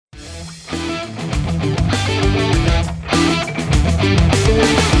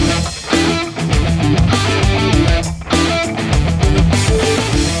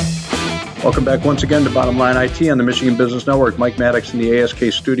Welcome back once again to Bottom Line IT on the Michigan Business Network. Mike Maddox in the ASK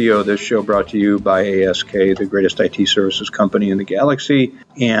studio. This show brought to you by ASK, the greatest IT services company in the galaxy.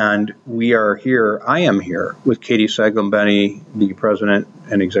 And we are here, I am here with Katie Saglimebene, the president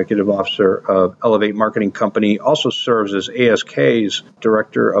and executive officer of Elevate Marketing Company, also serves as ASK's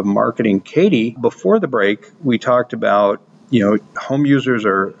director of marketing. Katie, before the break, we talked about home users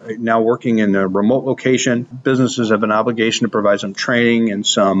are now working in a remote location. Businesses have an obligation to provide some training and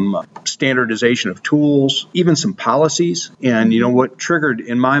some standardization of tools, even some policies. And, what triggered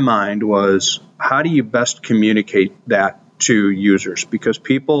in my mind was, how do you best communicate that to users? Because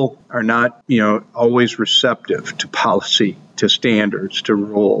people are not, always receptive to policy, to standards, to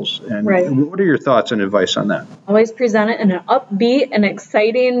rules. And right. What are your thoughts and advice on that? Always present it in an upbeat and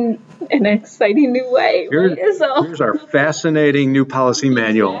exciting new way. Here's our fascinating new policy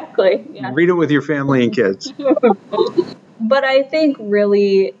manual. Exactly. Yeah. Read it with your family and kids. But I think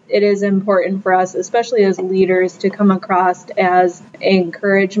really it is important for us, especially as leaders, to come across as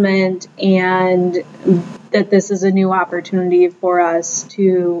encouragement and that this is a new opportunity for us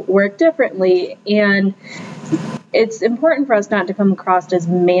to work differently. And it's important for us not to come across as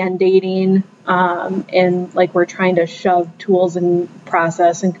mandating and like we're trying to shove tools and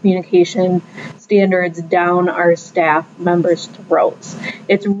process and communication standards down our staff members' throats.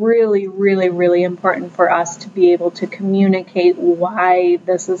 It's really, really, really important for us to be able to communicate why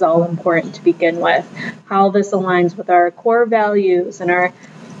this is all important to begin with, how this aligns with our core values and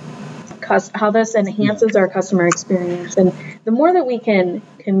how this enhances our customer experience. And the more that we can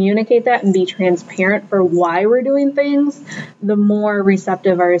communicate that and be transparent for why we're doing things, the more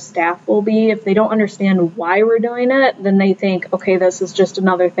receptive our staff will be. If they don't understand why we're doing it, then they think, okay, this is just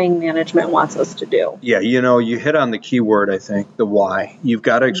another thing management wants us to do. Yeah, you hit on the key word, I think, the why. You've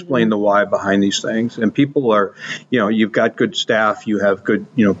got to explain the why behind these things. And people are, you've got good staff, you have good,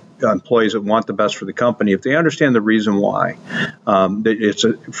 employees that want the best for the company. If they understand the reason why, that it's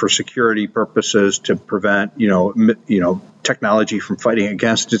for security purposes to prevent, technology from fighting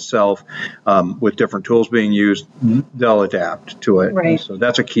against itself with different tools being used, they'll adapt to it. Right. So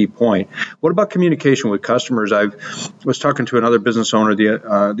that's a key point. What about communication with customers? I was talking to another business owner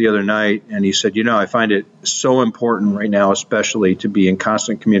the other night, and he said, I find it so important right now, especially to be in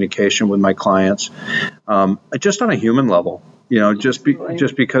constant communication with my clients, just on a human level. Just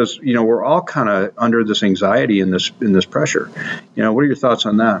because we're all kind of under this anxiety and this pressure. What are your thoughts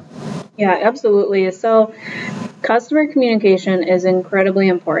on that? Yeah, absolutely. So customer communication is incredibly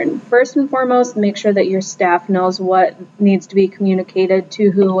important. First and foremost, make sure that your staff knows what needs to be communicated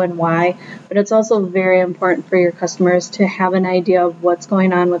to who and why. But it's also very important for your customers to have an idea of what's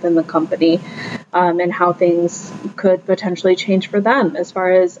going on within the company and how things could potentially change for them as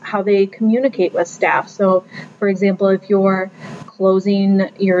far as how they communicate with staff. So, for example, if you're closing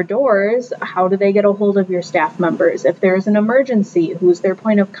your doors, how do they get a hold of your staff members? If there's an emergency, who's their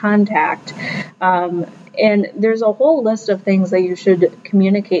point of contact? And there's a whole list of things that you should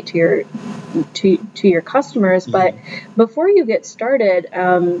communicate to your customers. But before you get started,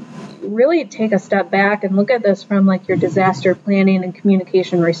 really take a step back and look at this from like your disaster planning and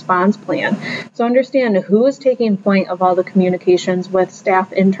communication response plan. So understand who is taking point of all the communications with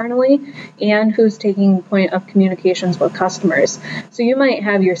staff internally and who's taking point of communications with customers. So you might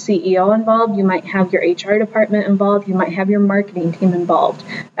have your CEO involved, you might have your HR department involved, you might have your marketing team involved.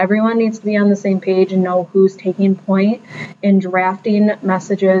 Everyone needs to be on the same page and know who's taking point in drafting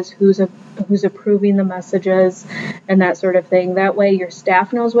messages, who's approving the messages, and that sort of thing. That way your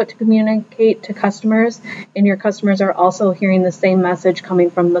staff knows what to communicate to customers, and your customers are also hearing the same message coming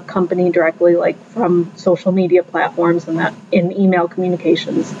from the company directly, like from social media platforms and that in email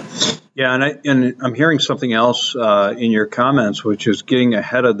communications. Yeah, and I'm hearing something else in your comments, which is getting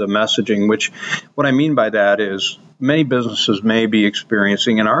ahead of the messaging, which what I mean by that is many businesses may be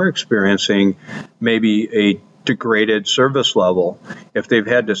experiencing and are experiencing maybe a degraded service level if they've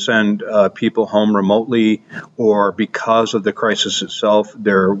had to send people home remotely, or because of the crisis itself,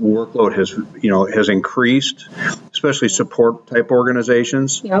 their workload has increased, especially support type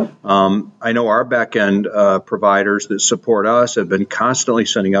organizations. Yep. I know our back end providers that support us have been constantly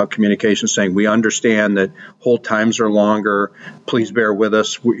sending out communications saying, we understand that hold times are longer. Please bear with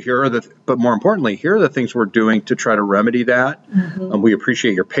us. But more importantly, here are the things we're doing to try to remedy that. We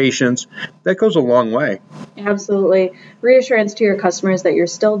appreciate your patience. That goes a long way. Absolutely. Reassurance to your customers that you're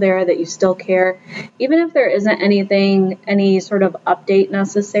still there, that you still care. Even if there isn't any sort of update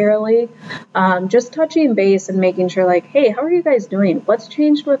necessarily, just touching base and making sure like, hey, how are you guys doing? What's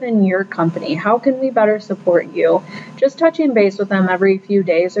changed within your company? How can we better support you? Just touching base with them every few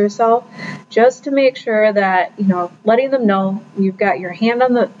days or so, just to make sure that, letting them know you've got your hand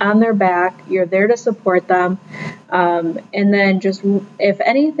on their back, you're there to support them. And then just if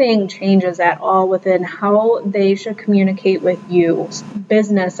anything changes at all within how they should communicate with you,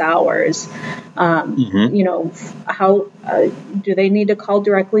 business hours, how do they need to call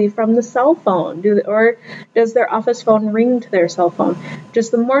directly from the cell phone? Or does their office phone ring to their cell phone?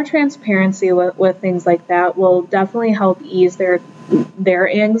 Just the more transparency with things like that will definitely help ease their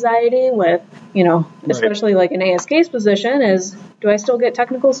anxiety with, especially like an ASK's position is, do I still get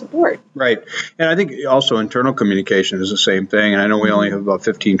technical support? Right. And I think also internal communication is the same thing. And I know we only have about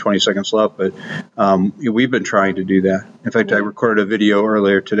 15, 20 seconds left, but we've been trying to do that. In fact, I recorded a video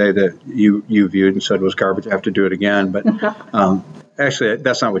earlier today that you viewed and said was garbage. I have to do it again. But actually,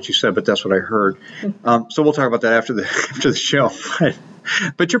 that's not what you said, but that's what I heard. So we'll talk about that after the show.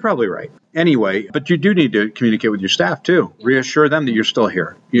 But you're probably right. Anyway, but you do need to communicate with your staff too. Reassure them that you're still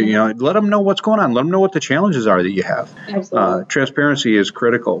here. Let them know what's going on. Let them know what the challenges are that you have. Absolutely. Transparency is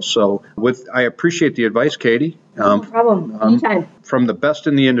critical. So I appreciate the advice, Katie. No problem. Anytime. From the best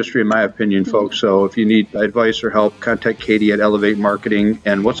in the industry, in my opinion, folks. So if you need advice or help, contact Katie at Elevate Marketing.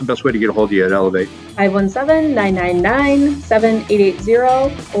 And what's the best way to get a hold of you at Elevate?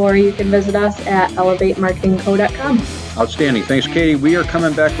 517-999-7880, or you can visit us at elevatemarketingco.com. Outstanding. Thanks, Katie. We are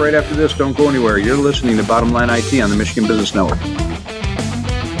coming back right after this. Don't go anywhere. You're listening to Bottom Line IT on the Michigan Business Network.